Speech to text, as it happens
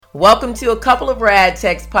Welcome to a Couple of Rad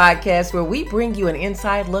Techs podcast, where we bring you an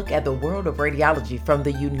inside look at the world of radiology from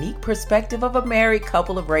the unique perspective of a married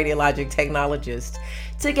couple of radiologic technologists.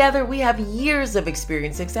 Together, we have years of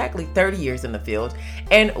experience, exactly 30 years in the field,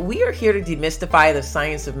 and we are here to demystify the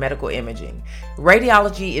science of medical imaging.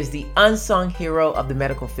 Radiology is the unsung hero of the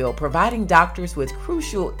medical field, providing doctors with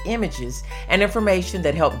crucial images and information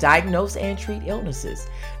that help diagnose and treat illnesses.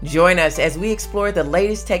 Join us as we explore the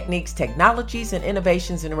latest techniques, technologies, and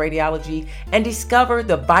innovations in radiology and discover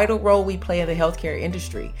the vital role we play in the healthcare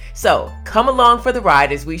industry. So come along for the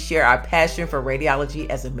ride as we share our passion for radiology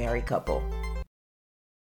as a married couple.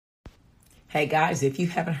 Hey guys, if you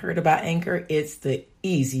haven't heard about Anchor, it's the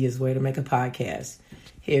easiest way to make a podcast.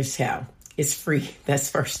 Here's how. It's free. That's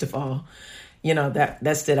first of all.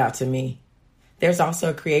 That stood out to me. There's also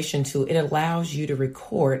a creation tool. It allows you to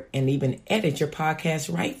record and even edit your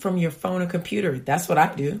podcast right from your phone or computer. That's what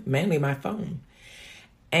I do, mainly my phone.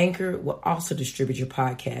 Anchor will also distribute your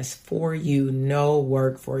podcast for you. No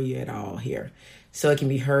work for you at all here. So it can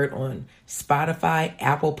be heard on Spotify,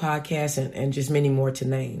 Apple Podcasts, and just many more to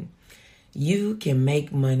name. You can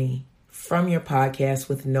make money from your podcast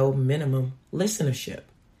with no minimum listenership.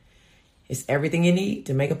 It's everything you need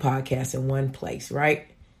to make a podcast in one place, right?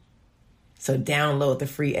 So download the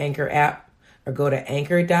free Anchor app or go to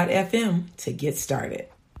anchor.fm to get started.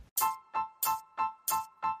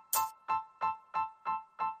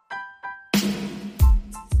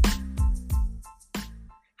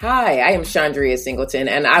 Hi, I am Chandria Singleton,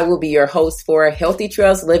 and I will be your host for Healthy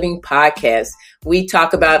Trails Living podcast. We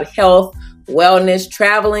talk about health, wellness,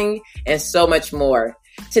 traveling, and so much more.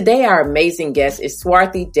 Today, our amazing guest is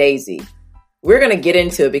Swarthi Daisy. We're going to get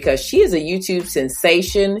into it because she is a YouTube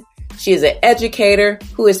sensation. She is an educator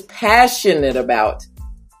who is passionate about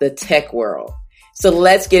the tech world. So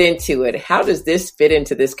let's get into it. How does this fit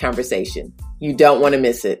into this conversation? You don't want to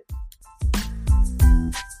miss it.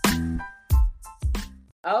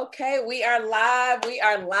 Okay, we are live.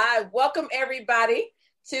 Welcome everybody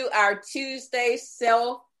to our Tuesday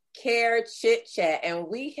self-care chit chat. And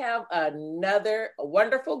we have another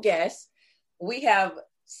wonderful guest. We have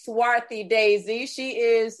Swarthi Daisy. She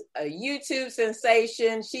is a YouTube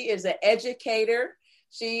sensation. She is an educator.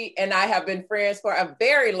 She and I have been friends for a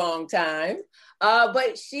very long time.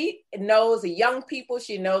 But she knows the young people.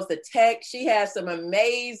 She knows the tech. She has some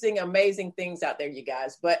amazing, amazing things out there, you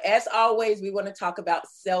guys. But as always, we want to talk about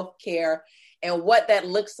self-care and what that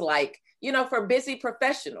looks like, for busy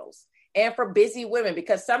professionals and for busy women,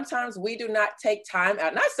 because sometimes we do not take time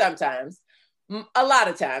out. Not sometimes, a lot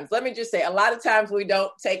of times. Let me just say, a lot of times we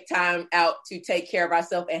don't take time out to take care of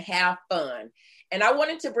ourselves and have fun. And I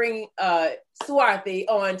wanted to bring Swarthi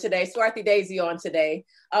Daisy on today,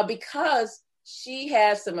 because she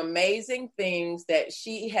has some amazing things that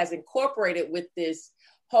she has incorporated with this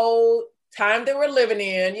whole time that we're living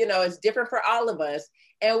in. It's different for all of us.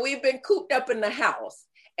 And we've been cooped up in the house.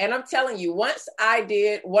 And I'm telling you, once I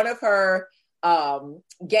did one of her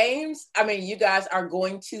games, you guys are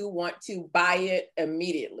going to want to buy it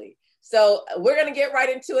immediately. So we're going to get right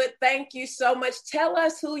into it. Thank you so much. Tell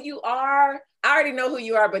us who you are. I already know who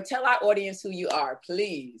you are, but tell our audience who you are,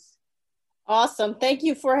 please. Awesome. Thank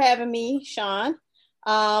you for having me, Sean.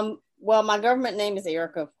 Well, my government name is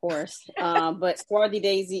Erica, of course, but Swarthi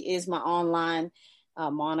Daisy is my online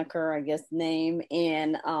moniker, I guess, name.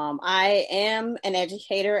 And I am an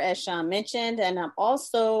educator, as Sean mentioned, and I'm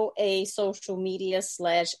also a social media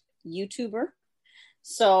 / YouTuber.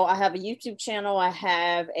 So I have a YouTube channel. I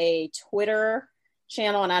have a Twitter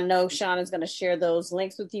channel, and I know Sean is going to share those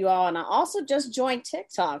links with you all. And I also just joined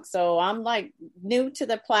TikTok. So I'm new to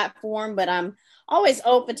the platform, but I'm always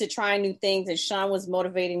open to trying new things. And Sean was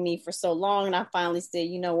motivating me for so long. And I finally said,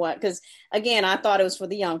 you know what? Because again, I thought it was for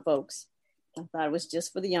the young folks. I thought it was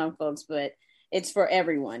just for the young folks, but it's for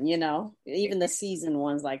everyone, even the seasoned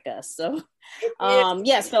ones like us. So,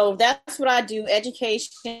 so that's what I do.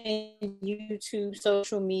 Education, YouTube,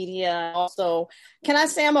 social media. Also, can I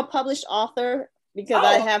say I'm a published author? Because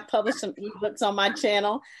I have published some ebooks on my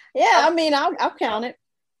channel. Yeah, I'll count it.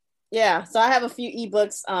 Yeah, so I have a few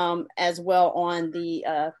ebooks as well on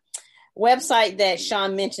the website that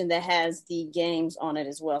Sean mentioned that has the games on it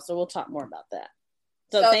as well. So we'll talk more about that.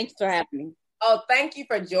 So thanks for having me. Oh, thank you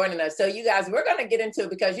for joining us. So you guys, we're going to get into it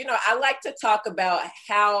because, I like to talk about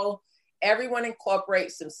how everyone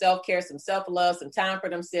incorporates some self-care, some self-love, some time for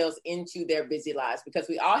themselves into their busy lives, because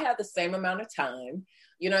we all have the same amount of time.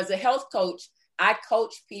 As a health coach, I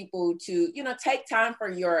coach people to, take time for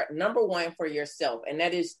your number one for yourself. And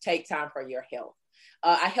that is take time for your health.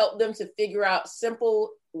 I help them to figure out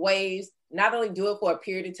simple ways, not only do it for a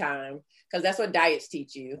period of time, because that's what diets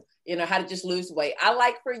teach you. how to just lose weight. I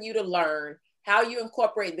like for you to learn how you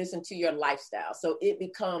incorporate this into your lifestyle. So it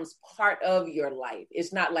becomes part of your life.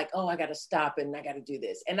 It's not like, oh, I got to stop and I got to do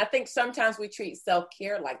this. And I think sometimes we treat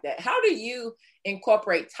self-care like that. How do you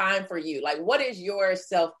incorporate time for you? Like, what is your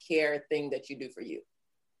self-care thing that you do for you?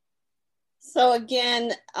 So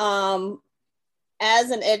again,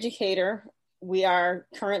 as an educator, we are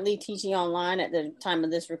currently teaching online at the time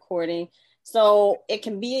of this recording. So it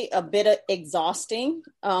can be a bit exhausting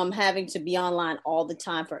having to be online all the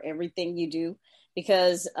time for everything you do,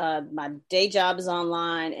 because my day job is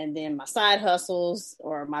online and then my side hustles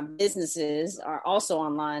or my businesses are also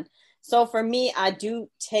online. So for me, I do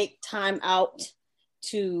take time out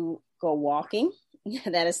to go walking.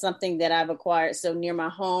 That is something that I've acquired. So near my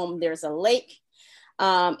home, there's a lake.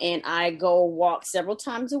 And I go walk several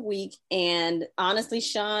times a week. And honestly,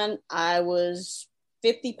 Sean, I was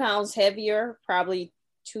 50 pounds heavier probably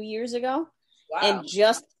 2 years ago. Wow. And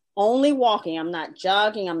just only walking. I'm not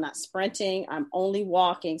jogging. I'm not sprinting. I'm only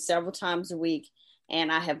walking several times a week.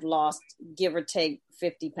 And I have lost, give or take,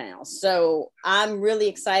 50 pounds. So I'm really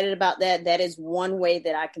excited about that. That is one way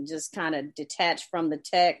that I can just kind of detach from the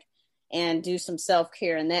tech and do some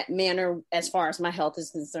self-care in that manner as far as my health is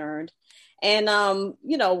concerned. And,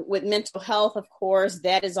 with mental health, of course,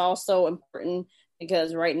 that is also important,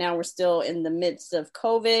 because right now we're still in the midst of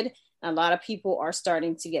COVID. A lot of people are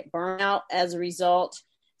starting to get burnout as a result.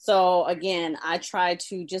 So again, I try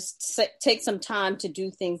to just take some time to do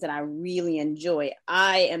things that I really enjoy.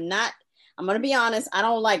 I'm going to be honest, I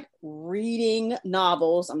don't like reading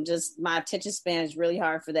novels. My attention span is really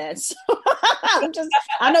hard for that. So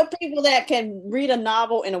I know people that can read a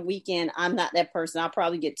novel in a weekend. I'm not that person. I'll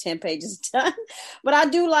probably get 10 pages done, but I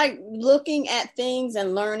do like looking at things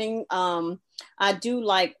and learning. I do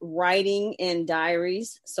like writing in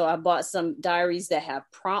diaries. So I bought some diaries that have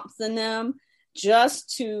prompts in them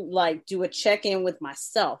just to like do a check-in with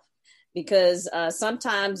myself, because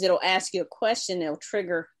sometimes it'll ask you a question. It'll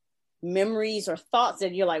trigger memories or thoughts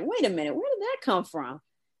that you're like, wait a minute, where did that come from?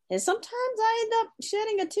 And sometimes I end up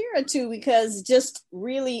shedding a tear or two, because just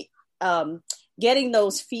really getting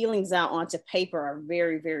those feelings out onto paper are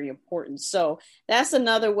very, very important. So that's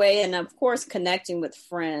another way. And of course, connecting with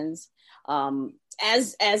friends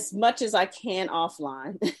as much as I can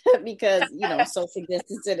offline, because, social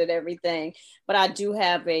distancing and everything. But I do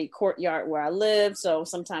have a courtyard where I live. So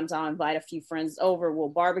sometimes I'll invite a few friends over. We'll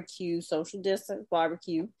barbecue, social distance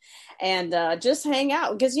barbecue, and just hang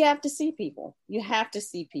out, because you have to see people. You have to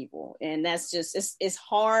see people. And that's just, it's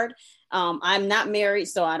hard. I'm not married,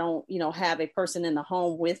 so I don't, have a person in the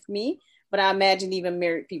home with me. But I imagine even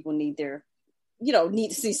married people need to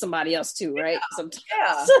see somebody else too, right? Yeah. Sometimes.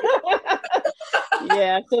 Yeah.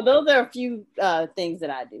 Yeah. So those are a few things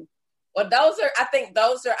that I do. Well,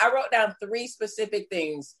 I wrote down 3 specific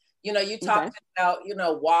things. You talked about,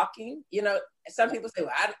 walking. Some people say,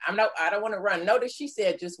 well, I don't want to run. Notice she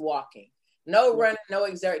said just walking. No running, no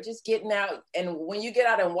exert, just getting out. And when you get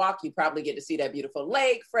out and walk, you probably get to see that beautiful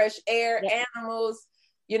lake, fresh air, animals.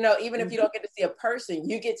 Even if you don't get to see a person,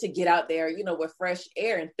 you get to get out there, with fresh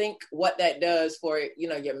air, and think what that does for,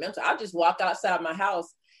 your mental. I'll just walk outside my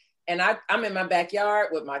house, and I'm in my backyard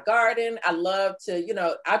with my garden. I love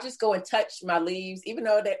to, I'll just go and touch my leaves, even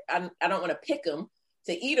though that I don't want to pick them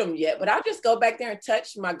to eat them yet, but I'll just go back there and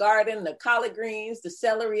touch my garden, the collard greens, the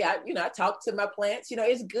celery. I talk to my plants.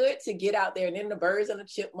 It's good to get out there, and then the birds and the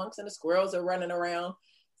chipmunks and the squirrels are running around.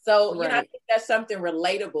 So, right. I think that's something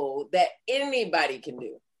relatable that anybody can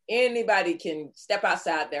do. Anybody can step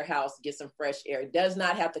outside their house, get some fresh air. It does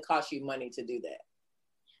not have to cost you money to do that.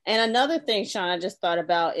 And another thing, Sean, I just thought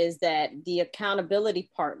about is that the accountability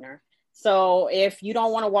partner. So if you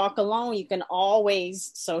don't want to walk alone, you can always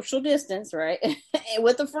social distance, right?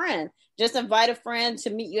 With a friend. Just invite a friend to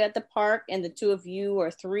meet you at the park, and the 2 of you, or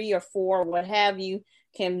 3 or 4, what have you,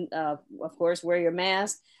 can, of course, wear your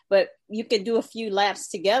mask. But you can do a few laps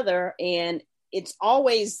together, and it's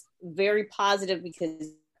always very positive,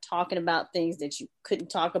 because talking about things that you couldn't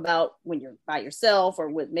talk about when you're by yourself or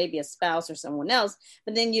with maybe a spouse or someone else.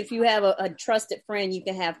 But then if you have a trusted friend you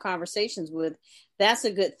can have conversations with, that's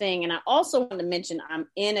a good thing. And I also want to mention I'm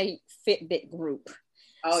in a Fitbit group.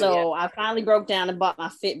 I finally broke down and bought my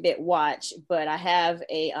Fitbit watch, but I have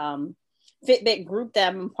a Fitbit group that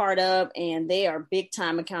I'm part of, and they are big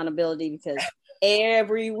time accountability, because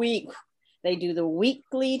every week they do the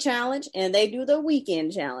weekly challenge and they do the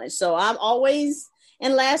weekend challenge. So I'm always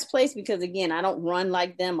in last place, because again, I don't run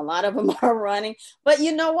like them. A lot of them are running, but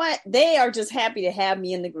you know what? They are just happy to have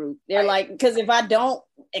me in the group. They're like, because if I don't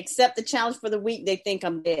accept the challenge for the week, they think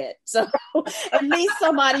I'm dead. So at least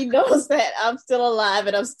somebody knows that I'm still alive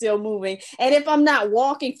and I'm still moving. And if I'm not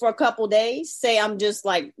walking for a couple days, say I'm just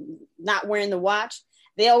like not wearing the watch,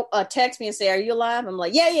 they'll text me and say, "Are you alive?" I'm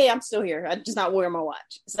like, yeah, I'm still here. I'm just not wearing my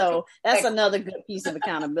watch. So that's another good piece of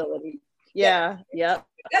accountability. Yeah. Yep.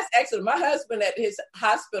 That's excellent. My husband at his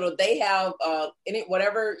hospital, they have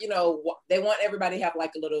whatever, they want everybody to have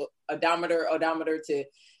like a little odometer to,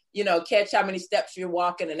 catch how many steps you're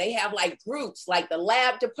walking. And they have like groups, like the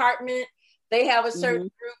lab department. They have a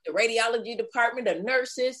certain group, the radiology department, the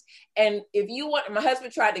nurses. And if you want, my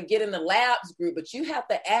husband tried to get in the labs group, but you have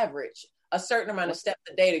to average a certain amount of steps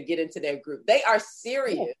a day to get into their group. They are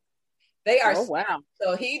serious. They are. Oh, wow.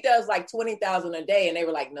 So he does like 20,000 a day. And they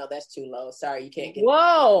were like, "No, that's too low. Sorry, you can't get."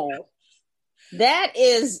 Whoa. That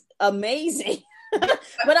is amazing.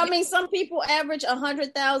 But I mean, some people average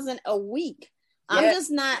 100,000 a week. Yeah. I'm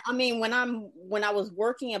just not, when I was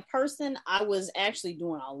working in person, I was actually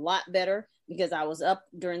doing a lot better because I was up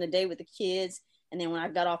during the day with the kids. And then when I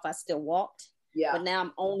got off, I still walked. Yeah. But now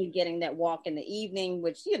I'm only getting that walk in the evening,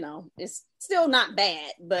 which, is still not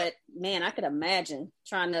bad. But man, I could imagine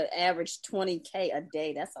trying to average 20K a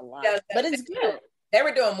day. That's a lot, but it's good. They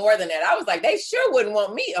were doing more than that. I was like, they sure wouldn't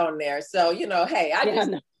want me on there. So, hey, I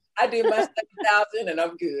do my 7,000 and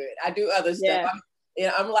I'm good. I do other stuff.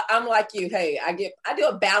 I'm like you. Hey, I do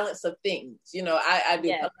a balance of things. I do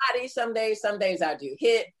Pilates some days I do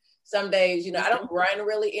HIIT. Some days, I don't run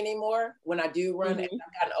really anymore. When I do run, as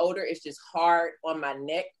I've gotten older, it's just hard on my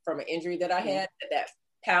neck from an injury that I had. That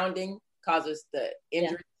pounding causes the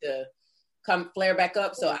injury to come flare back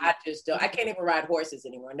up. So I just don't. I can't even ride horses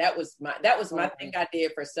anymore. And that was my thing I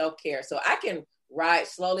did for self-care. So I can ride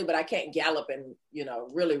slowly, but I can't gallop and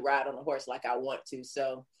really ride on a horse like I want to.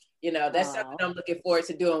 So that's something I'm looking forward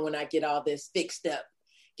to doing when I get all this fixed up.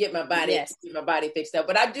 Get my body fixed up.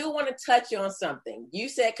 But I do want to touch on something. You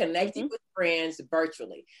said connecting with friends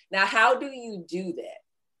virtually. Now, how do you do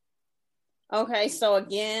that? Okay, so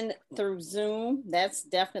again, through Zoom, that's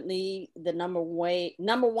definitely the number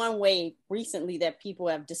one way recently that people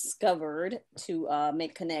have discovered to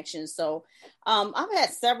make connections. So I've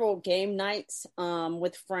had several game nights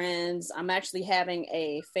with friends. I'm actually having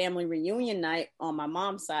a family reunion night on my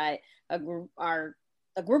mom's side.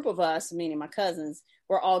 A group of us, meaning my cousins,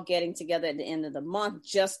 we're all getting together at the end of the month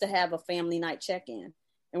just to have a family night check-in.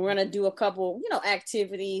 And we're going to do a couple,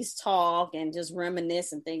 activities, talk, and just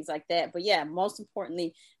reminisce and things like that. But yeah, most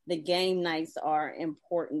importantly, the game nights are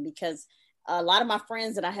important because a lot of my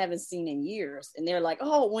friends that I haven't seen in years, and they're like,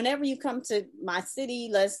 "Oh, whenever you come to my city,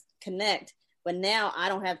 let's connect." But now I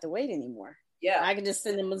don't have to wait anymore. Yeah, I can just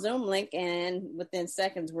send them a Zoom link and within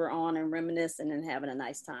seconds we're on and reminiscing and having a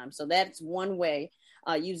nice time. So that's one way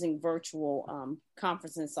using virtual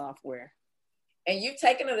conferencing software. And you've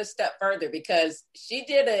taken it a step further because she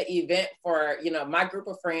did an event for, my group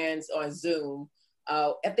of friends on Zoom.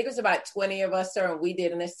 I think it was about 20 of us, and we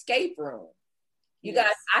did an escape room. You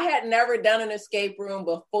guys, I had never done an escape room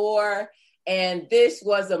before, and this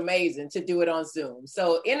was amazing to do it on Zoom.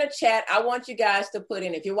 So in a chat, I want you guys to put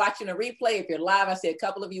in, if you're watching a replay, if you're live, I see a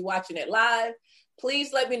couple of you watching it live,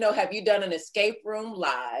 please let me know, have you done an escape room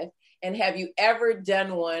live? And have you ever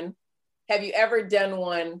done one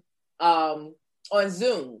on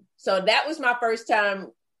Zoom? So that was my first time.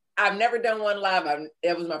 I've never done one live.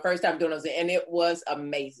 It was my first time doing it, and it was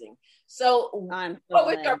amazing. So what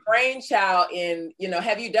was your brainchild in,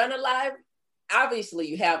 have you done a live? Obviously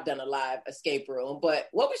you have done a live escape room, but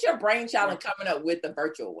what was your brainchild in coming up with the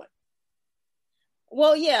virtual one?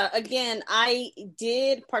 Well, yeah, again, I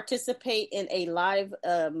did participate in a live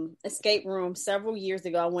escape room several years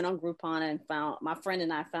ago. I went on Groupon and my friend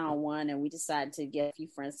and I found one, and we decided to get a few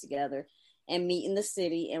friends together and meet in the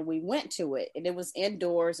city, and we went to it. And it was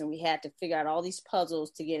indoors, and we had to figure out all these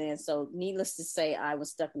puzzles to get in. So needless to say, I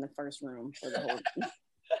was stuck in the first room for the whole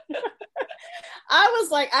I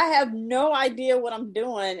was like, I have no idea what I'm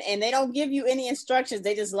doing, and they don't give you any instructions.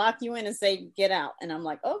 They just lock you in and say, get out. And I'm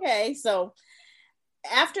like, okay. So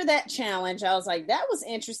after that challenge, I was like, that was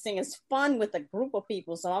interesting. It's fun with a group of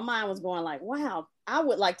people. So my mind was going like, wow, I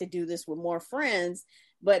would like to do this with more friends,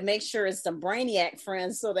 but make sure it's some brainiac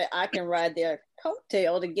friends so that I can ride their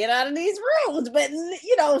coattail to get out of these rooms. But,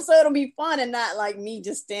 so it'll be fun and not like me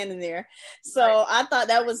just standing there. So I thought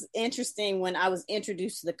that was interesting when I was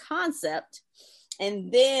introduced to the concept.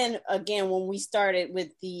 And then again, when we started with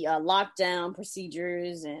the lockdown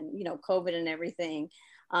procedures and, COVID and everything,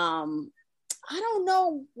 I don't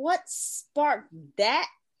know what sparked that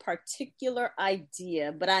particular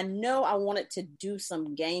idea, but I know I wanted to do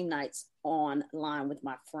some game nights online with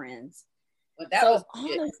my friends. Well, that So was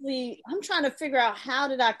honestly, I'm trying to figure out how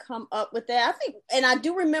did I come up with that. I think, and I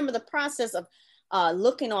do remember the process of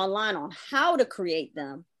looking online on how to create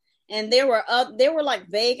them. And there were like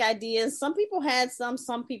vague ideas. Some people had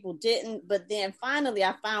some people didn't. But then finally,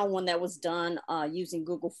 I found one that was done using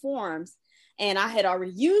Google Forms, and I had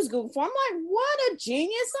already used Google Forms. I'm like, what a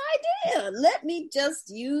genius idea! Let me just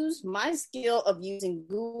use my skill of using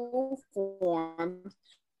Google Forms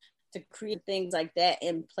to create things like that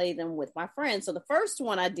and play them with my friends. So the first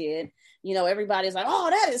one I did, everybody's like, oh,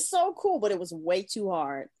 that is so cool, but it was way too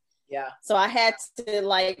hard. Yeah. So I had to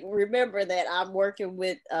like remember that I'm working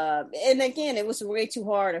with, and again, it was way too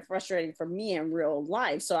hard and frustrating for me in real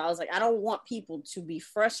life. So I was like, I don't want people to be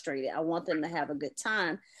frustrated. I want them to have a good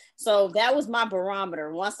time. So that was my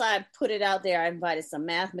barometer. Once I put it out there, I invited some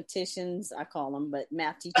mathematicians, I call them, but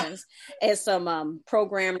math teachers, and some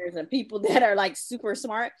programmers and people that are like super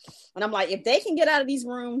smart. And I'm like, if they can get out of these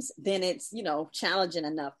rooms, then it's, challenging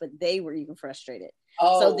enough, but they were even frustrated.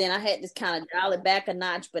 So then I had to kind of dial it back a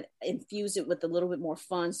notch, but infuse it with a little bit more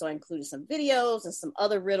fun. So I included some videos and some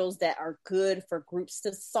other riddles that are good for groups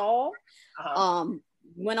to solve.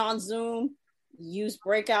 Went on Zoom, used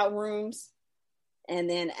breakout rooms. And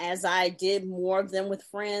then as I did more of them with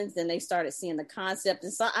friends, then they started seeing the concept.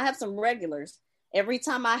 And so I have some regulars. Every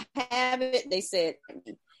time I have it, they said,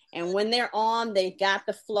 and when they're on, they got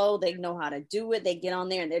the flow. They know how to do it. They get on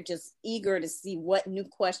there and they're just eager to see what new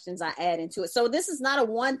questions I add into it. So this is not a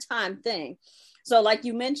one-time thing. So like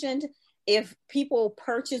you mentioned, if people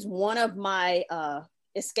purchase one of my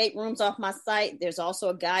escape rooms off my site, there's also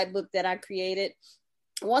a guidebook that I created.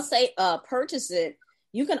 Once they purchase it,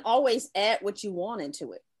 you can always add what you want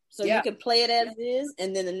into it. So you can play it as is.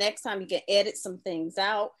 And then the next time you can edit some things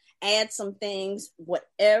out, add some things,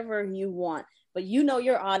 whatever you want. But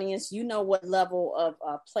your audience, what level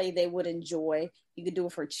of play they would enjoy. You could do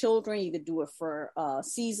it for children. You could do it for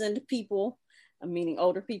seasoned people, meaning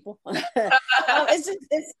older people.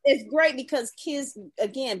 It's great because kids,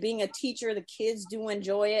 again, being a teacher, the kids do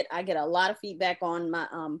enjoy it. I get a lot of feedback on my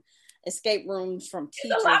escape rooms from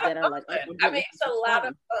teachers that are like, it's a lot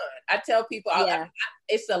of fun. I tell people,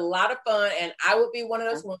 it's a lot of fun, and I would be one of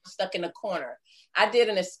those ones stuck in a corner. I did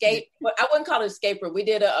an escape, but I wouldn't call it escape room. We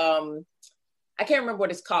did I can't remember what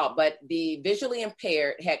it's called, but the visually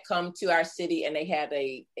impaired had come to our city and they had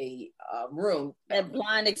a room. That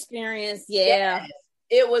blind experience. Yeah. Yes.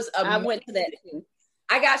 It was amazing. I went to that too.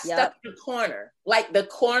 I got stuck in the corner, like the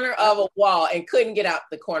corner of a wall, and couldn't get out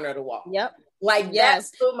the corner of the wall. Yep. Like that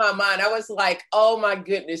blew my mind. I was like, oh my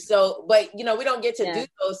goodness. So, but we don't get to do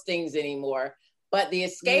those things anymore. But the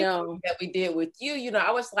escape that we did with you,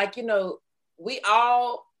 I was like, we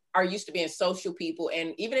all are used to being social people.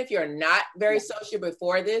 And even if you're not very social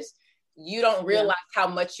before this, you don't realize how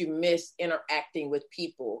much you miss interacting with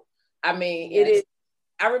people. I mean, it is.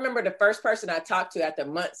 I remember the first person I talked to after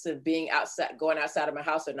months of being outside, going outside of my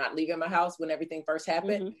house or not leaving my house when everything first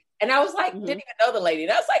happened. Mm-hmm. And I was like, didn't even know the lady.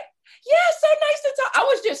 And I was like, yeah, so nice to talk. I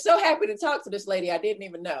was just so happy to talk to this lady I didn't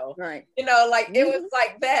even know. Right. It was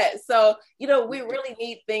like that. So, we really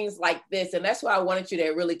need things like this. And that's why I wanted you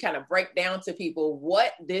to really kind of break down to people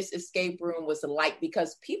what this escape room was like,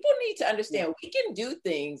 because people need to understand we can do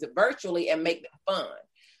things virtually and make them fun.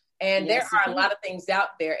 And there are a lot of things out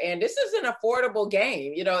there, and this is an affordable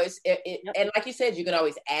game. And like you said, you can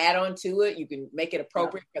always add on to it. You can make it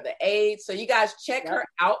appropriate for the age. So you guys check her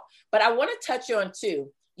out. But I want to touch on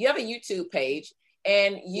too. You have a YouTube page,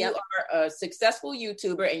 and you are a successful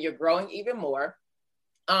YouTuber, and you're growing even more.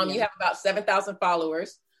 You have about 7,000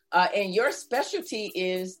 followers, and your specialty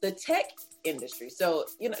is the tech industry. So,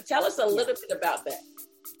 tell us a little bit about that.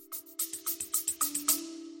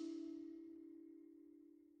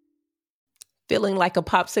 Feeling like a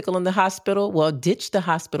popsicle in the hospital? Well, ditch the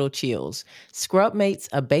hospital chills. Scrubmates,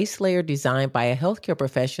 a base layer designed by a healthcare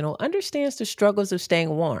professional, understands the struggles of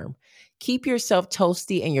staying warm. Keep yourself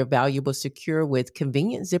toasty and your valuables secure with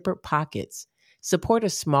convenient zippered pockets. Support a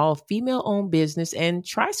small female-owned business and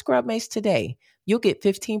try Scrubmates today. You'll get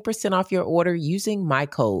 15% off your order using my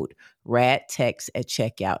code, RADTEX at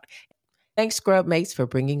checkout. Thanks, Scrubmates, for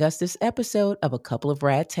bringing us this episode of A Couple of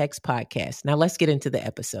Rad Techs podcast. Now let's get into the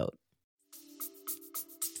episode.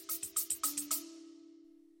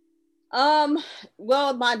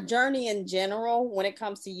 Well, my journey in general, when it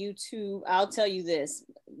comes to YouTube, I'll tell you this,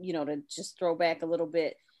 to just throw back a little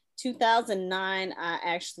bit. 2009, I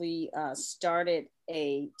actually started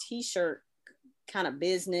a t-shirt kind of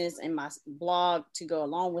business and my blog to go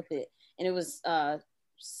along with it. And it was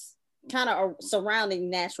kind of surrounding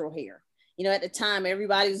natural hair. You know, at the time,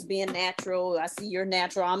 everybody was being natural. I see you're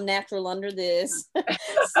natural. I'm natural under this.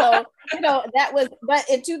 So, you know, that was, but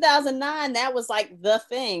in 2009, that was like the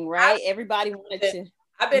thing, right? Everybody wanted to.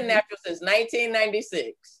 I've been natural since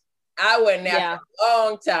 1996. I went natural a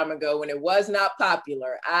long time ago when it was not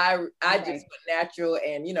popular. I just went natural,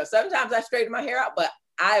 and you know, sometimes I straighten my hair out, but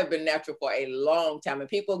I have been natural for a long time, and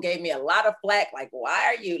people gave me a lot of flack, like,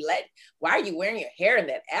 why are you wearing your hair in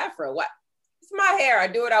that afro? What? It's my hair. I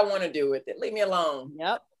do what I want to do with it. Leave me alone.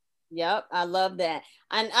 Yep. I love that.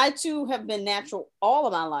 And I too have been natural all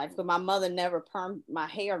of my life, but my mother never permed my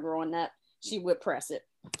hair growing up. She would press it.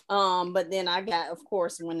 But then I got, of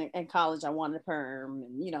course, when in college I wanted to perm,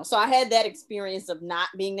 and you know, so I had that experience of not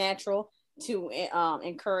being natural to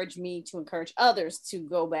encourage me to encourage others to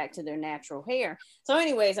go back to their natural hair. So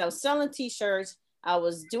anyways, I was selling t-shirts. I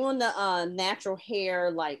was doing the natural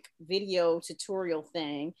hair like video tutorial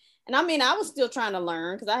thing. And I mean, I was still trying to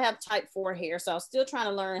learn because I have type 4 hair. So I was still trying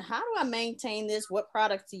to learn, how do I maintain this, what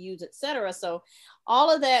products to use, etc. So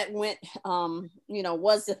all of that went, you know,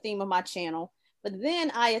 was the theme of my channel. But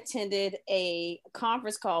then I attended a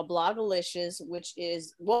conference called Blogalicious, which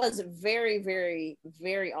was very, very,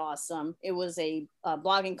 very awesome. It was a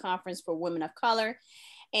blogging conference for women of color.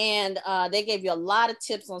 And they gave you a lot of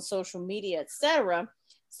tips on social media, etc.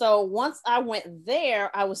 So once I went there,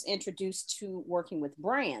 I was introduced to working with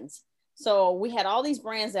brands. So we had all these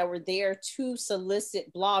brands that were there to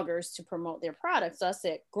solicit bloggers to promote their products. So I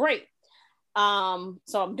said, great.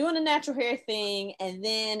 So I'm doing the natural hair thing, and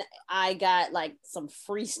then I got like some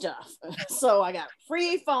free stuff. So I got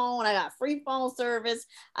free phone, I got free phone service,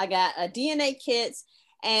 I got a DNA kits,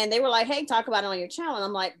 and they were like, hey, talk about it on your channel. And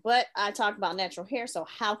I'm like, but I talk about natural hair, so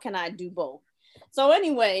how can I do both? So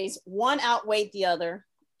anyways, one outweighed the other.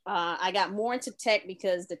 I got more into tech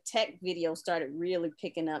because the tech video started really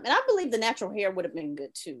picking up, and I believe the natural hair would have been good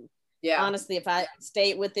too. Yeah, honestly, if I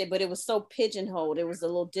stayed with it, but it was so pigeonholed, it was a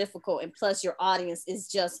little difficult. And plus your audience is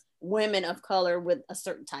just women of color with a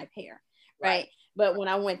certain type hair, right? But when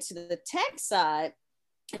I went to the tech side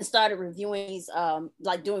and started reviewing these,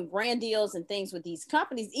 like doing brand deals and things with these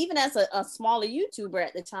companies, even as a smaller YouTuber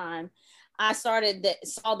at the time, I saw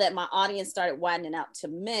that my audience started widening out to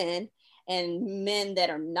men, and men that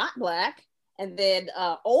are not Black, and then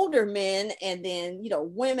older men, and then, you know,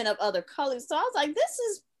 women of other colors. So I was like, this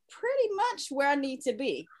is pretty much where I need to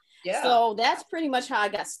be. Yeah. So that's pretty much how I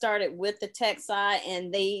got started with the tech side.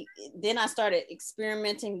 And then I started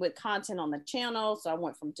experimenting with content on the channel. So I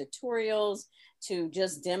went from tutorials to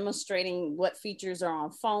just demonstrating what features are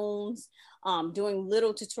on phones, doing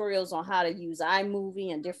little tutorials on how to use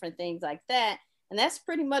iMovie and different things like that. And that's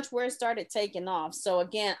pretty much where it started taking off. So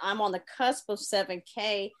again, I'm on the cusp of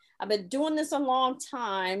 7K. I've been doing this a long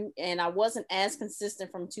time, and I wasn't as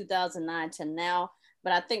consistent from 2009 to now.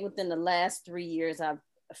 But I think within the last 3 years, I've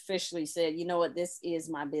officially said, you know what, this is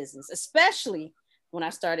my business, especially when I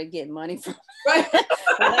started getting money from when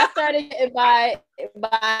I started by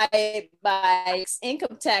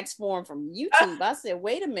income tax form from YouTube. I said,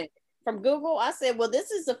 wait a minute, from Google. I said, well, this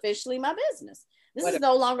is officially my business. This is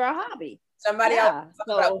no longer a hobby. Somebody else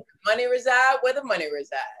about money reside where the money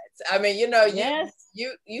resides. I mean, you know, you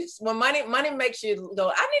when money makes you go,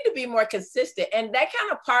 I need to be more consistent. And that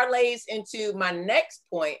kind of parlays into my next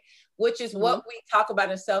point, which is what we talk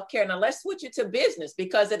about in self-care. Now let's switch it to business,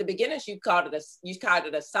 because at the beginning you called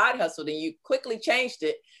it a side hustle, then you quickly changed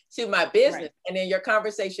it to my business. Right. And then your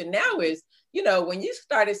conversation now is, you know, when you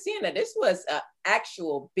started seeing that this was an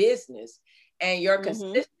actual business, and your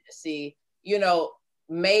consistency, you know,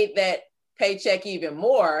 made that paycheck even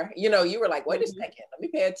more, you know, you were like, wait a second, let me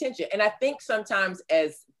pay attention. And I think sometimes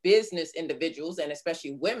as business individuals, and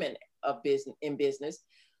especially women of business,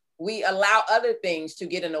 we allow other things to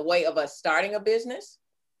get in the way of us starting a business,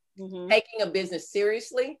 taking a business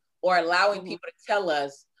seriously, or allowing people to tell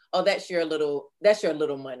us, oh, that's your little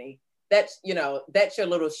money. That's, you know, that's your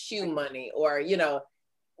little shoe money, or, you know,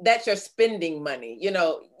 that's your spending money. You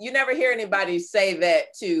know, you never hear anybody say that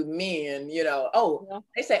to men, you know,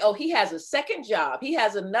 they say, oh, he has a second job. He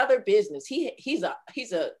has another business. He's a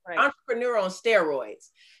entrepreneur on steroids.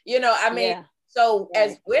 You know, I mean, so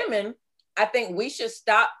as women, I think we should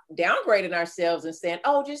stop downgrading ourselves and saying,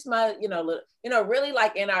 oh, just my, really,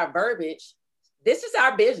 like, in our verbiage, this is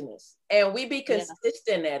our business, and we be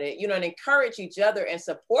consistent at it, you know, and encourage each other and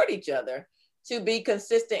support each other to be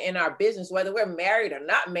consistent in our business, whether we're married or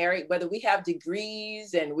not married, whether we have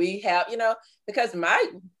degrees and we have, you know, because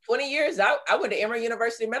my 20 years, I went to Emory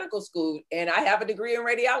University Medical School, and I have a degree in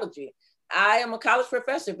radiology. I am a college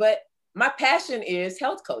professor, but my passion is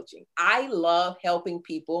health coaching. I love helping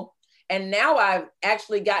people. And now I've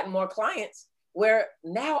actually gotten more clients where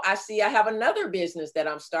now I see I have another business that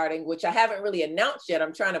I'm starting, which I haven't really announced yet.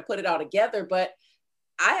 I'm trying to put it all together, but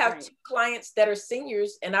I have two clients that are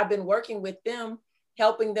seniors, and I've been working with them,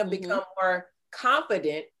 helping them become more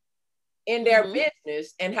confident in their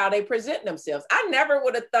business and how they present themselves. I never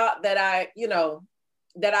would have thought that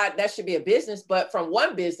that should be a business, but from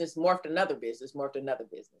one business morphed another business, morphed another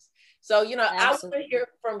business. So, Absolutely. I want to hear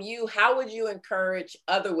from you. How would you encourage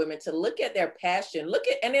other women to look at their passion,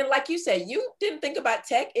 and then like you said, you didn't think about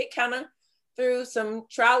tech. It kind of through some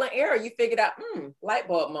trial and error, you figured out, light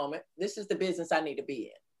bulb moment. This is the business I need to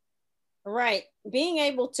be in. Right. Being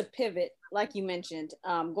able to pivot, like you mentioned,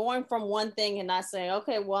 going from one thing and not saying,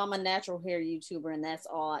 okay, well, I'm a natural hair YouTuber and that's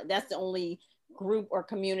all. That's the only group or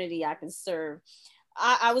community I can serve.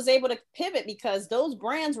 I was able to pivot because those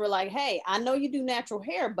brands were like, hey, I know you do natural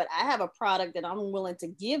hair, but I have a product that I'm willing to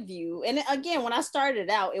give you. And again, when I started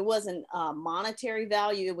out, it wasn't monetary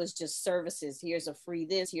value. It was just services. Here's a free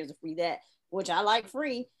this, here's a free that, which I like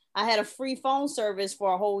free. I had a free phone service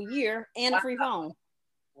for a whole year and a free phone.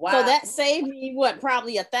 Wow. So that saved me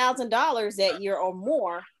probably $1,000 that year or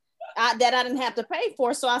more that I didn't have to pay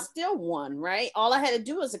for. So I still won, right? All I had to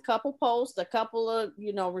do was a couple posts, a couple of,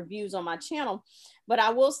 reviews on my channel. But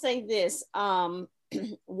I will say this,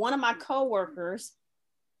 one of my coworkers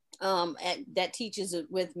that teaches it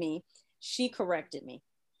with me, she corrected me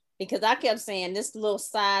because I kept saying this little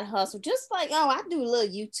side hustle, just like, I do a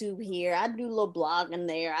little YouTube here. I do a little blogging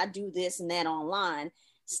there. I do this and that online,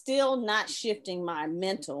 still not shifting my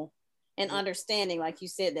mental and understanding, like you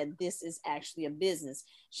said, that this is actually a business.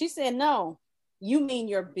 She said, no, you mean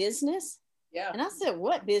your business? Yeah. And I said,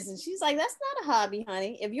 what business? She's like, that's not a hobby,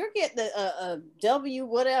 honey. If you're getting a W,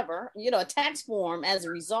 whatever, a tax form as a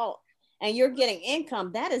result, and you're getting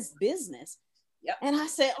income, that is business. Yep. And I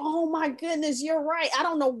said, oh my goodness, you're right. I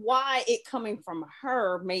don't know why it coming from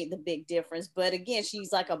her made the big difference. But again,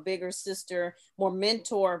 she's like a bigger sister, more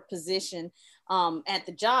mentor position at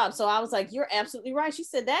the job. So I was like, you're absolutely right. She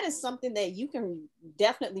said, that is something that you can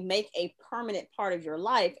definitely make a permanent part of your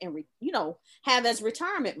life and, have as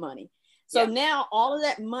retirement money. So now all of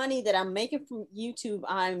that money that I'm making from YouTube,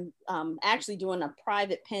 I'm actually doing a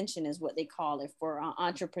private pension is what they call it for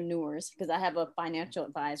entrepreneurs, because I have a financial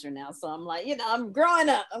advisor now. So I'm like, I'm growing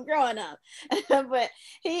up. But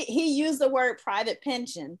he used the word private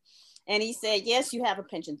pension. And he said, yes, you have a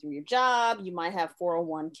pension through your job. You might have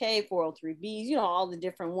 401k, 403bs, all the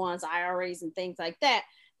different ones, IRAs and things like that.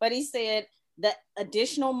 But he said that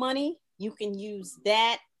additional money, you can use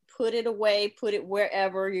that, put it away, put it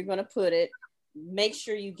wherever you're going to put it. Make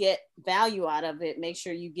sure you get value out of it. Make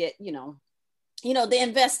sure you get, the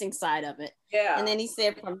investing side of it. Yeah. And then he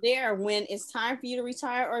said from there, when it's time for you to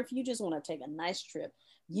retire, or if you just want to take a nice trip,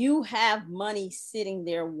 you have money sitting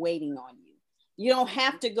there waiting on you. You don't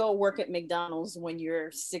have to go work at McDonald's when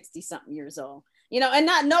you're 60 something years old, and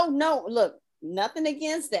look, nothing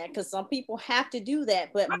against that, because some people have to do that.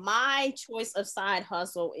 But my choice of side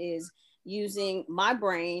hustle is using my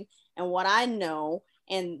brain and what I know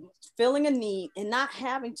and filling a need and not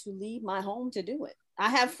having to leave my home to do it. I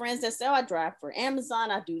have friends that say, I drive for Amazon,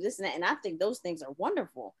 I do this and that, and I think those things are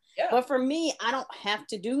wonderful. Yeah. But for me, I don't have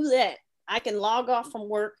to do that. I can log off from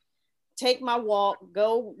work, take my walk,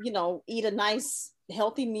 go, eat a nice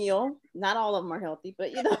healthy meal. Not all of them are healthy,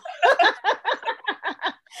 but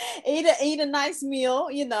eat a nice meal,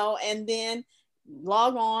 and then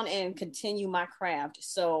log on and continue my craft.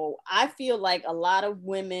 So I feel like a lot of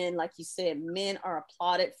women, like you said, men are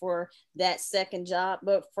applauded for that second job,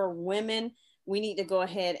 but for women, we need to go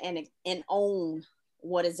ahead and own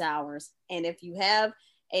what is ours. And if you have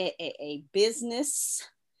a business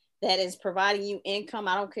that is providing you income,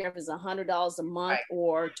 I don't care if it's $100 a month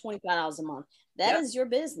or $25 a month, that is your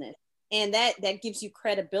business. And that gives you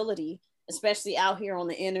credibility, especially out here on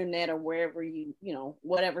the internet or wherever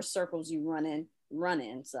whatever circles you run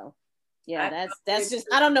in. So yeah, that's just,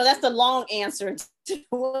 I don't know. That's the long answer to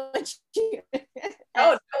what you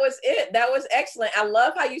Oh, that was it. That was excellent. I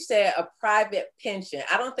love how you said a private pension.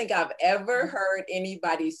 I don't think I've ever heard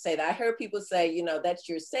anybody say that. I heard people say, that's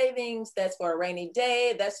your savings. That's for a rainy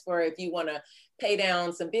day. That's for if you want to pay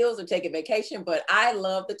down some bills or take a vacation. But I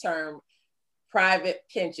love the term private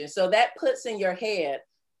pension. So that puts in your head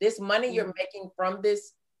this money you're making from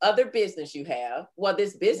this other business you have. Well,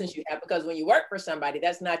 this business you have, because when you work for somebody,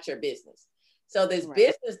 that's not your business. So this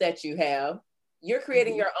business that you have, you're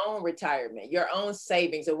creating your own retirement, your own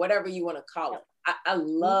savings, or whatever you want to call it. I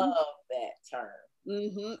love that term.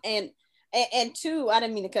 And two, I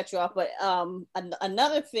didn't mean to cut you off, but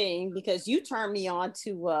another thing, because you turned me on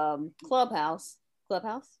to Clubhouse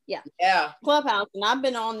Clubhouse. Yeah. Yeah. Clubhouse. And I've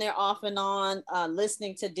been on there off and on,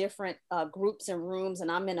 listening to different groups and rooms, and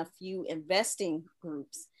I'm in a few investing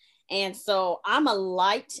groups. And so I'm a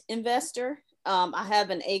light investor. I have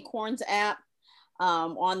an Acorns app.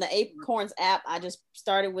 On the Acorns app, I just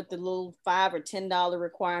started with the little $5 or $10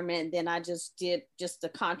 requirement. And then I just did just a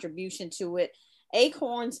contribution to it.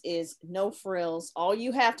 Acorns is no frills. All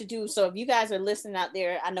you have to do. So if you guys are listening out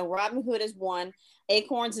there, I know Robinhood is one.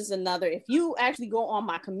 Acorns is another. If you actually go on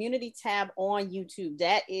my community tab on YouTube,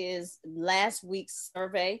 that is last week's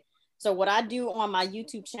survey. So what I do on my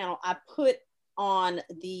YouTube channel, I put on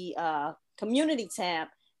the community tab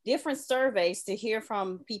different surveys to hear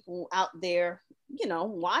from people out there, you know,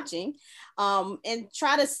 watching, and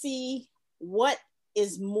try to see what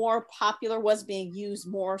is more popular, what's being used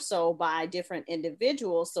more so by different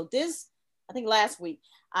individuals. So this, I think last week,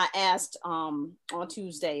 I asked on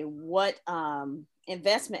Tuesday what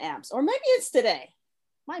investment apps, or maybe it's today,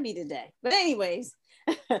 might be today. But anyways,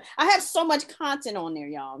 I have so much content on there,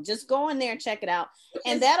 y'all. Just go in there and check it out.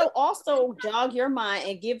 And that'll also jog your mind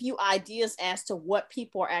and give you ideas as to what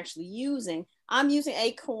people are actually using. I'm using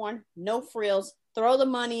Acorn, no frills, throw the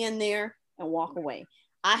money in there and walk away.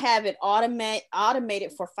 I have it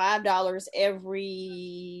automated for $5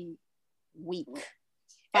 every week.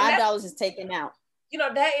 $5 is taken out. You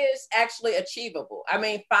know, that is actually achievable. I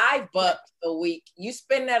mean, $5 a week, you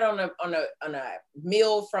spend that on a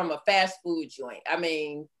meal from a fast food joint. I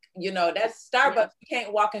mean, you know, that's Starbucks. Yeah. You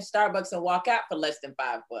can't walk in Starbucks and walk out for less than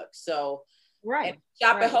 $5. So right. And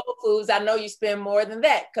shop at Whole Foods, I know you spend more than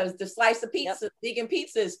that because the slice of pizza, vegan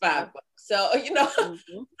pizza is $5. So, you know, so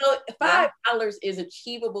 $5 is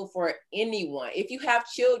achievable for anyone. If you have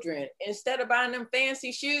children, instead of buying them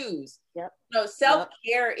fancy shoes,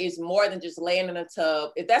 self-care is more than just laying in a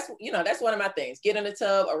tub. If that's, you know, that's one of my things. Get in a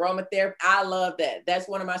tub, aromatherapy. I love that. That's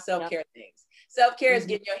one of my self-care things. Self-care is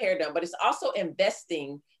getting your hair done, but it's also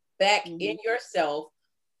investing back in yourself,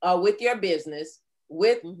 with your business,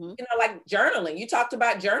 with, you know, like journaling. You talked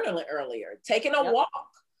about journaling earlier, taking a walk,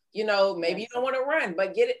 you know, maybe you don't want to run,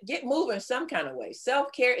 but get moving some kind of way.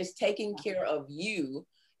 Self-care is taking care of you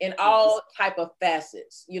in all type of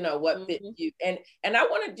facets, you know, what fits you. And I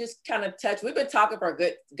want to just kind of touch, we've been talking for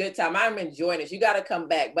a good time. I'm enjoying this. You got to come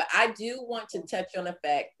back, but I do want to touch on the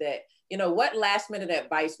fact that, you know, what last minute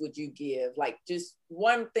advice would you give? Like just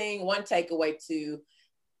one thing, one takeaway to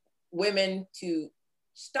women to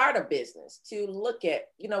start a business, to look at,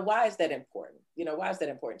 you know, why is that important? You know, why is that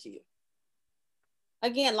important to you?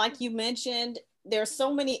 Again, like you mentioned, there's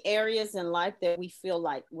so many areas in life that we feel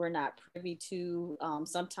like we're not privy to.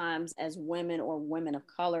 Sometimes as women or women of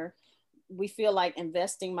color, we feel like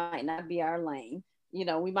investing might not be our lane. You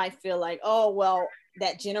know, we might feel like, oh, well,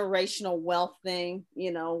 that generational wealth thing,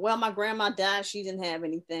 you know, well, my grandma died, she didn't have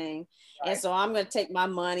anything. Right. And so I'm going to take my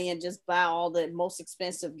money and just buy all the most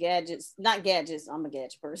expensive gadgets, not gadgets, I'm a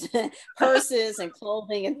gadget person, purses and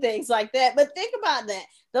clothing and things like that. But think about that.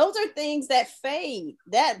 Those are things that fade,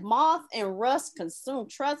 that moth and rust consume.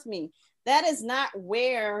 Trust me, that is not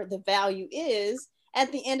where the value is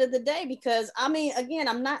at the end of the day. Because I mean, again,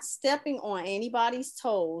 I'm not stepping on anybody's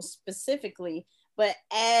toes specifically, but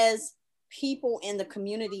as people in the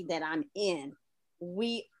community that I'm in,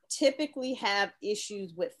 we typically have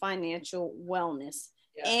issues with financial wellness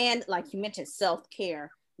and, like you mentioned,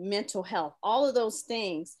 self-care, mental health, all of those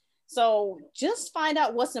things. So just find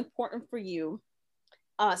out what's important for you.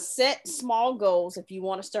 Set small goals. If you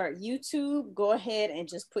want to start YouTube, go ahead and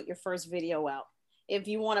just put your first video out. If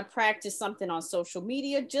you want to practice something on social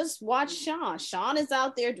media, just watch Sean. Sean is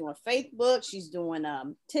out there doing Facebook. She's doing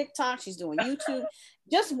TikTok. She's doing YouTube.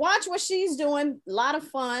 Just watch what she's doing. A lot of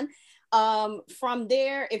fun. From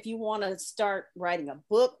there, if you want to start writing a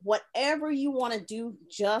book, whatever you want to do,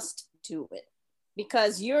 just do it.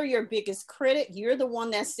 Because you're your biggest critic. You're the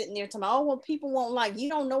one that's sitting there talking, oh, well, people won't like. You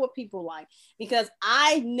don't know what people like. Because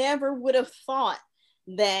I never would have thought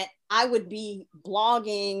that I would be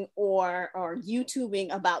blogging or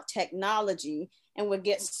YouTubing about technology and would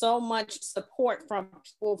get so much support from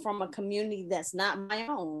people from a community that's not my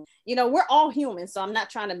own. You know, we're all human, so I'm not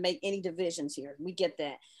trying to make any divisions here. We get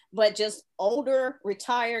that. But just older,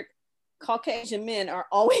 retired Caucasian men are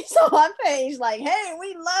always on my page like, hey,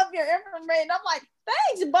 we love your information. I'm like,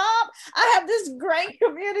 thanks, Bob. I have this great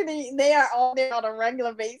community. They are all there on a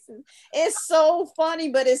regular basis. It's so funny,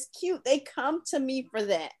 but it's cute. They come to me for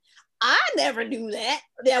that. I never knew that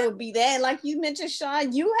would be that. And like you mentioned,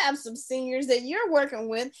 Sean, you have some seniors that you're working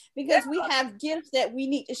with because we have gifts that we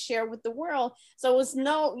need to share with the world. So it's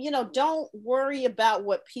no, you know, don't worry about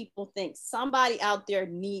what people think. Somebody out there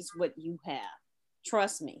needs what you have.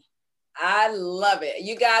 Trust me. I love it.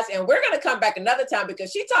 You guys, and we're going to come back another time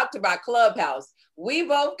because she talked about Clubhouse. We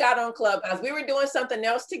both got on Clubhouse. We were doing something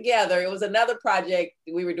else together. It was another project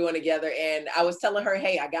we were doing together. And I was telling her,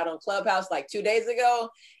 hey, I got on Clubhouse like 2 days ago.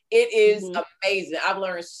 It is amazing. I've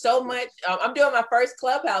learned so much. I'm doing my first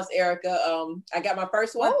Clubhouse, Erica. I got my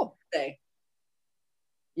first one today.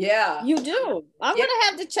 Yeah. You do? I'm going to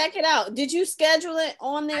have to check it out. Did you schedule it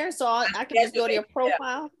on there so I can just go to your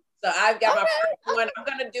profile? So I've got my first one. I'm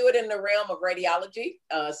going to do it in the realm of radiology.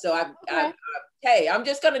 Hey, I'm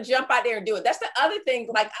just going to jump out there and do it. That's the other thing.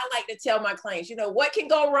 Like I like to tell my clients, you know, what can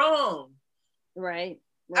go wrong? Right.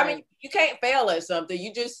 I mean, you can't fail at something.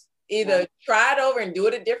 You just either try it over and do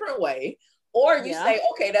it a different way, or you say,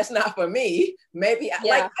 okay, that's not for me. Maybe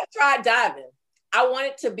like I tried diving. I want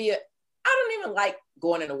it to be I don't even like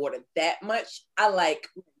going in the water that much. I like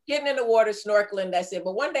getting in the water, snorkeling, that's it.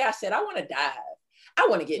 But one day I said, I want to dive. I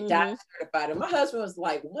want to get dive certified. And my husband was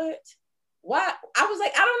like, what? Why? I was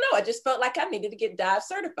like, I don't know. I just felt like I needed to get dive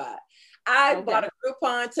certified. I bought a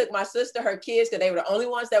Groupon, took my sister, her kids, because they were the only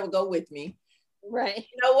ones that would go with me. Right.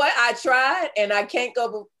 You know what? I tried and I can't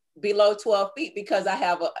go below 12 feet because I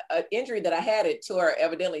have an injury that I had. It tore,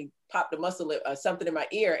 evidently popped a muscle or something in my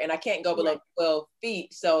ear, and I can't go below 12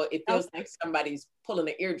 feet. So it feels like somebody's pulling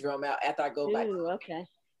the eardrum out after I go back. Okay.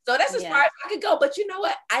 So that's as far as I could go. But you know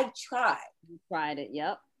what? I tried. You tried it.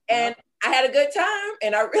 Yep. And I had a good time,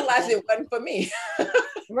 and I realized it wasn't for me.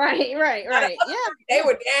 Right. Yeah. They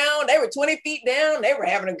were down. They were 20 feet down. They were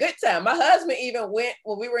having a good time. My husband even went,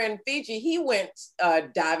 when we were in Fiji, he went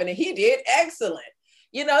diving, and he did excellent.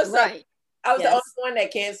 You know, so I was the only one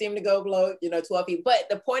that can't seem to go below, 12 feet. But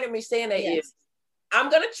the point of me saying that is, I'm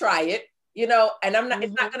going to try it, and I'm not,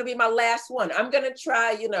 it's not going to be my last one. I'm going to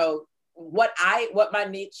try, what my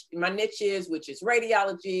niche is, which is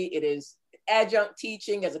radiology. It is adjunct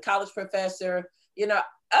teaching as a college professor,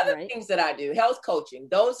 other things that I do, health coaching.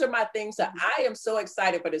 Those are my things that I am so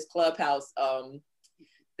excited for this clubhouse.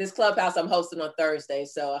 This clubhouse I'm hosting on Thursday.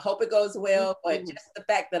 So I hope it goes well, but just the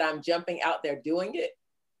fact that I'm jumping out there doing it.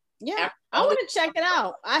 Yeah, I want to check it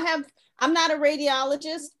out. I'm not a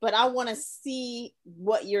radiologist, but I want to see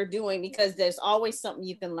what you're doing because there's always something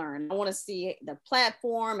you can learn. I want to see the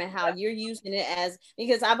platform and how you're using it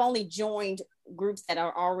because I've only joined groups that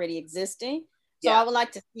are already existing. So I would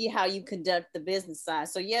like to see how you conduct the business side.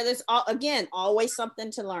 So there's always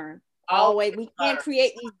something to learn. Always. We can't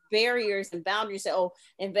create these barriers and boundaries. Say,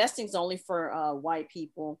 investing's only for white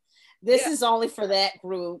people. This is only for that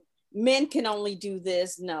group. Men can only do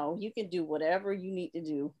this. No, you can do whatever you need to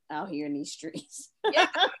do out here in these streets. And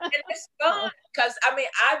it's fun because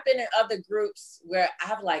I've been in other groups where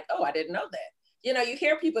I'm like, I didn't know that. You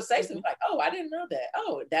hear people say something like, I didn't know that.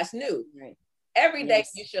 Oh, that's new. Right. Every day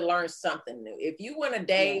you should learn something new. If you want a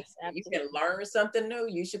day you can learn something new,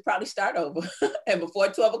 you should probably start over. And before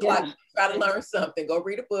 12 o'clock, try to learn something. Go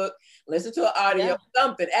read a book, listen to an audio,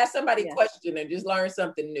 something. Ask somebody a question and just learn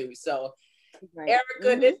something new. So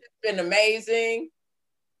Erica, this has been amazing.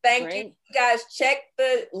 Thank you. You guys, check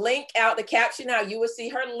the link out, the caption out. You will see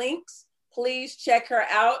her links. Please check her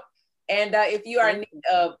out. And if you are in need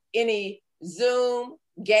of any Zoom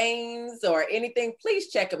games or anything, please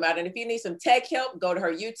check them out. And if you need some tech help, go to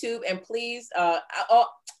her YouTube. And please, I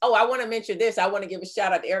want to mention this. I want to give a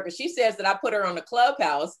shout out to Erica. She says that I put her on the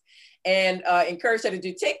Clubhouse and encouraged her to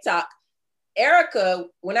do TikTok. Erica,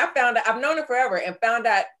 when I found out, I've known her forever and found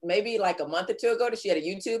out maybe like a month or two ago that she had a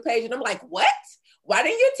YouTube page. And I'm like, what? Why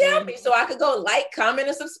didn't you tell me? So I could go like, comment,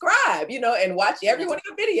 and subscribe, and watch every one of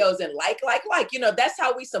your videos and like. That's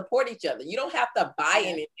how we support each other. You don't have to buy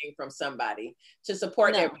anything from somebody to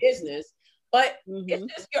support their business. But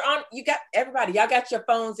it's just you got everybody, y'all got your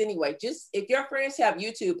phones anyway. Just if your friends have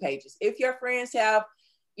YouTube pages, if your friends have,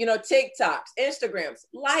 TikToks, Instagrams,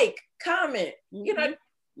 like, comment,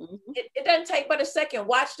 It doesn't take but a second.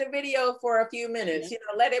 Watch the video for a few minutes,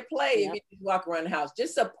 let it play if you just walk around the house.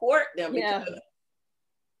 Just support them because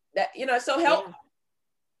that, it's so helpful.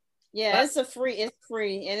 It's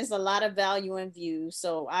free, and it's a lot of value and views.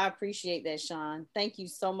 So I appreciate that, Sean. Thank you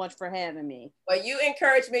so much for having me. Well, you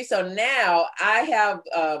encouraged me. So now I have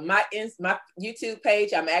my YouTube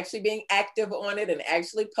page. I'm actually being active on it and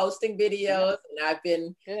actually posting videos. And I've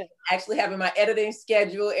been actually having my editing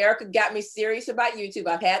schedule. Erica got me serious about YouTube.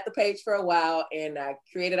 I've had the page for a while, and I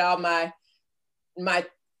created all my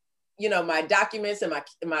documents and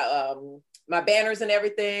my banners and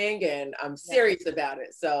everything, and I'm serious about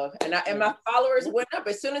it. So, and my followers went up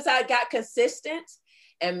as soon as I got consistent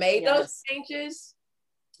and made those changes.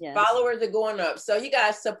 Followers are going up. So you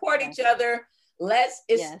guys support each other.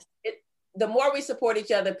 The more we support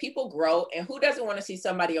each other, people grow, and who doesn't want to see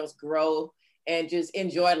somebody else grow and just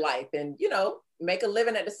enjoy life and, make a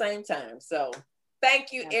living at the same time. So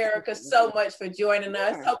thank you, Erica, so much for joining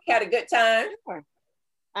us. Hope you had a good time. Sure.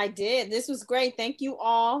 I did. This was great. Thank you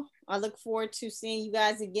all. I look forward to seeing you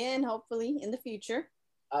guys again, hopefully in the future.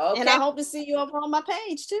 Okay. And I hope to see you over on my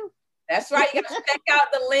page too. That's right. You got to check out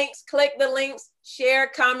the links, click the links, share,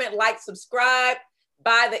 comment, like, subscribe,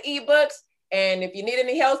 buy the ebooks. And if you need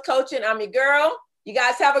any health coaching, I'm your girl. You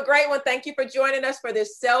guys have a great one. Thank you for joining us for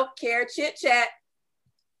this self-care chit chat.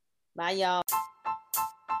 Bye, y'all.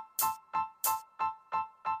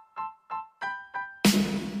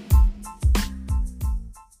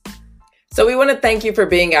 So we want to thank you for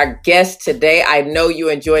being our guest today. I know you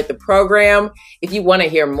enjoyed the program. If you want to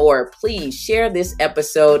hear more, please share this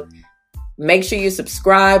episode. Make sure you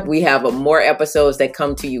subscribe. We have more episodes that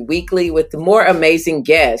come to you weekly with more amazing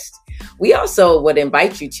guests. We also would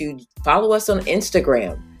invite you to follow us on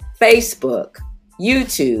Instagram, Facebook,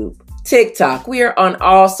 YouTube, TikTok. We are on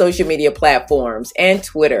all social media platforms and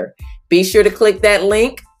Twitter. Be sure to click that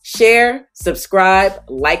link, share, subscribe,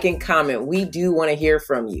 like, and comment. We do want to hear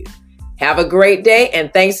from you. Have a great day,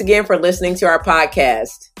 and thanks again for listening to our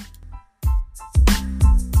podcast.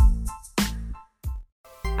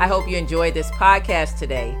 I hope you enjoyed this podcast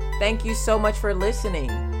today. Thank you so much for listening.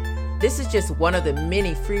 This is just one of the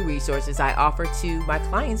many free resources I offer to my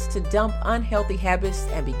clients to dump unhealthy habits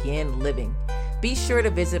and begin living. Be sure to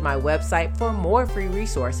visit my website for more free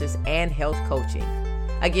resources and health coaching.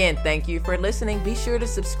 Again, thank you for listening. Be sure to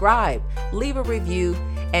subscribe, leave a review,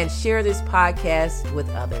 and share this podcast with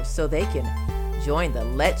others so they can join the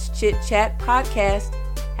Let's Chit Chat podcast.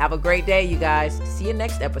 Have a great day, you guys. See you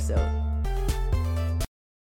next episode.